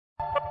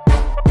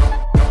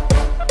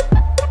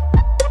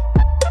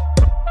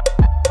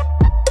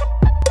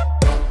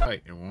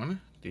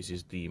this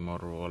is the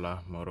Motorola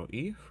Moto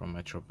E from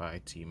Metro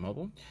by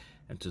T-Mobile,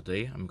 and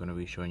today I'm going to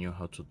be showing you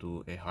how to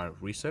do a hard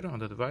reset on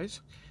the device.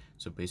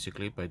 So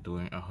basically, by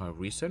doing a hard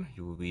reset,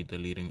 you will be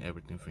deleting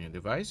everything from your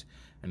device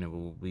and it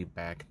will be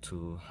back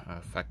to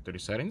factory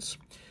settings.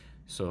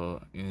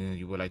 So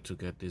you would like to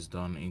get this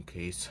done in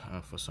case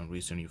for some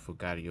reason you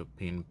forgot your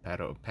PIN,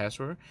 pad, or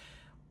password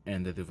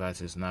and the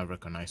device is not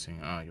recognizing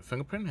your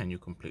fingerprint and you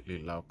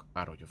completely log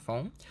out of your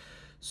phone.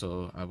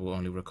 So I will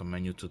only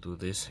recommend you to do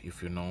this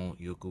if you know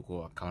your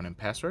Google account and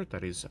password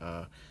that is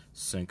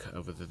sync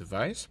over the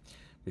device,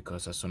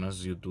 because as soon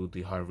as you do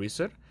the hard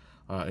reset,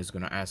 it's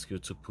going to ask you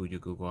to put your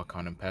Google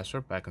account and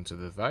password back into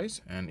the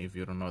device, and if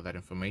you don't know that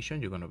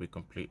information, you're going to be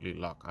completely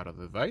locked out of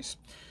the device.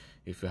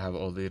 If you have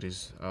all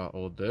this,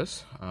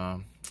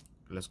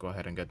 let's go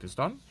ahead and get this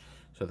done.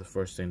 So the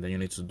first thing that you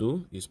need to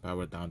do is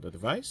power down the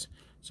device.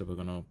 So we're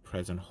going to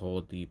press and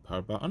hold the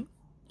power button,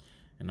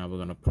 and now we're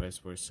going to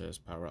press where it says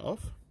power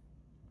off.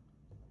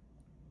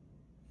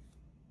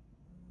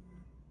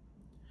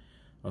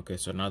 Okay,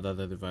 so now that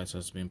the device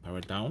has been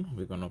powered down,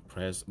 we're going to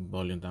press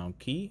volume down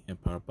key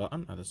and power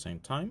button at the same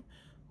time.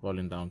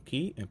 Volume down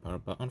key and power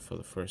button for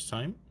the first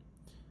time.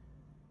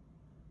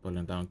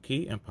 Volume down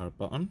key and power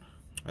button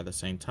at the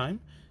same time.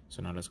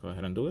 So now let's go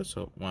ahead and do it.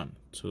 So 1,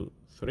 2,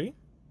 3.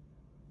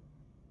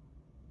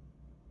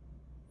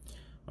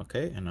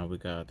 Okay, and now we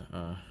got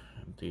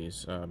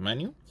this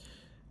menu.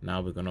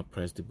 Now we're going to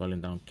press the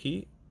volume down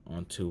key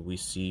until we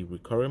see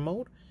recovery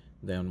mode.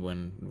 Then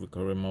when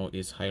recovery mode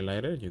is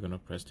highlighted, you're going to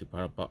press the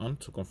power button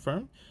to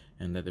confirm,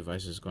 and the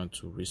device is going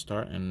to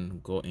restart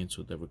and go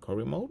into the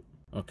recovery mode.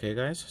 Okay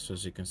guys, so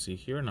as you can see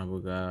here, now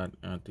we got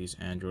this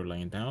Android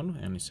laying down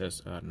and it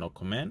says no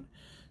command.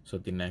 So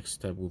the next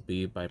step will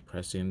be by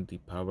pressing the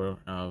power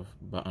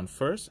button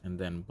first, and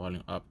then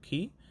volume up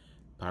key,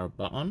 power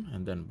button,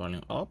 and then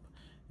volume up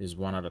is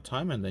one at a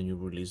time, and then you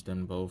release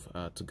them both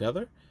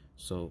together.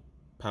 So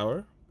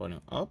power,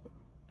 volume up,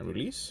 and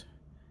release.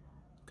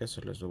 Okay, so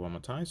let's do one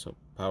more time. So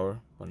power,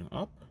 volume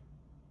up.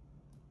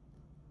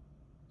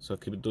 So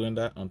keep doing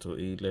that until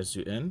it lets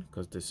you in,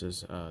 because this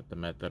is the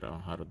method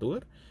on how to do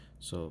it.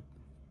 So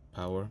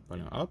power,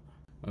 volume up.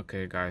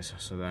 Okay guys,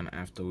 so then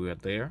after we are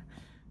there,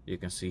 you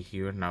can see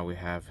here now we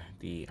have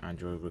the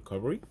Android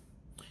recovery.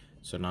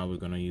 So now we're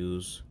going to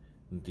use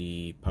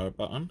the power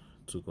button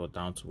to go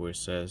down to where it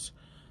says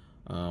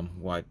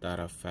white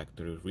data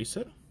factory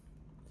reset.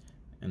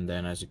 And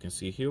then as you can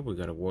see here, we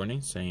got a warning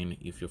saying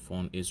if your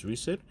phone is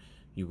reset,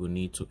 you will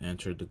need to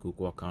enter the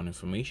Google account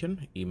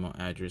information, email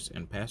address,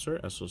 and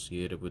password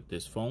associated with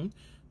this phone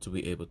to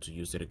be able to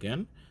use it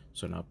again.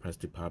 So now press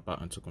the power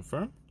button to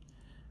confirm.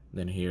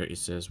 Then here it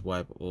says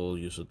wipe all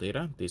user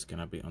data. This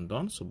cannot be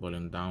undone. So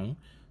volume down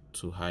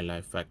to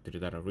highlight factory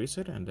data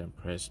reset, and then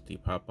press the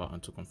power button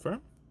to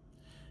confirm.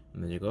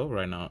 And there you go.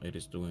 Right now it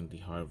is doing the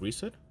hard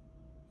reset.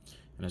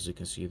 And as you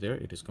can see there,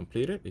 it is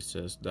completed. It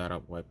says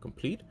data wipe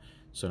complete.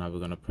 So now we're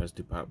going to press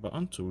the power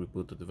button to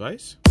reboot the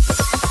device.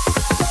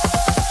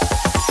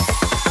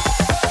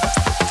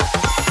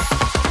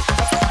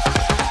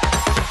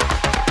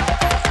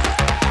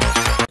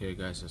 Okay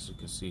guys, as you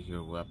can see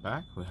here, we're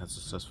back. We have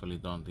successfully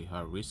done the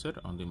hard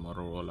reset on the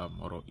Motorola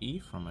Moto E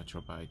from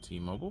Metro by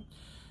T-Mobile.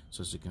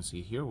 So as you can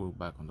see here, we're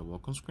back on the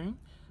welcome screen.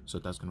 So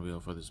that's going to be all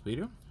for this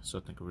video. So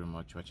thank you very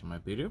much for watching my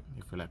video.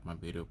 If you like my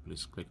video,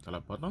 please click the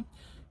like button.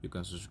 You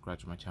can subscribe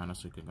to my channel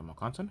so you can get more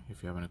content.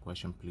 If you have any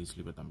question, please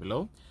leave it down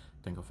below.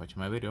 Thank you for watching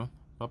my video.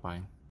 Bye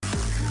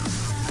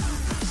bye.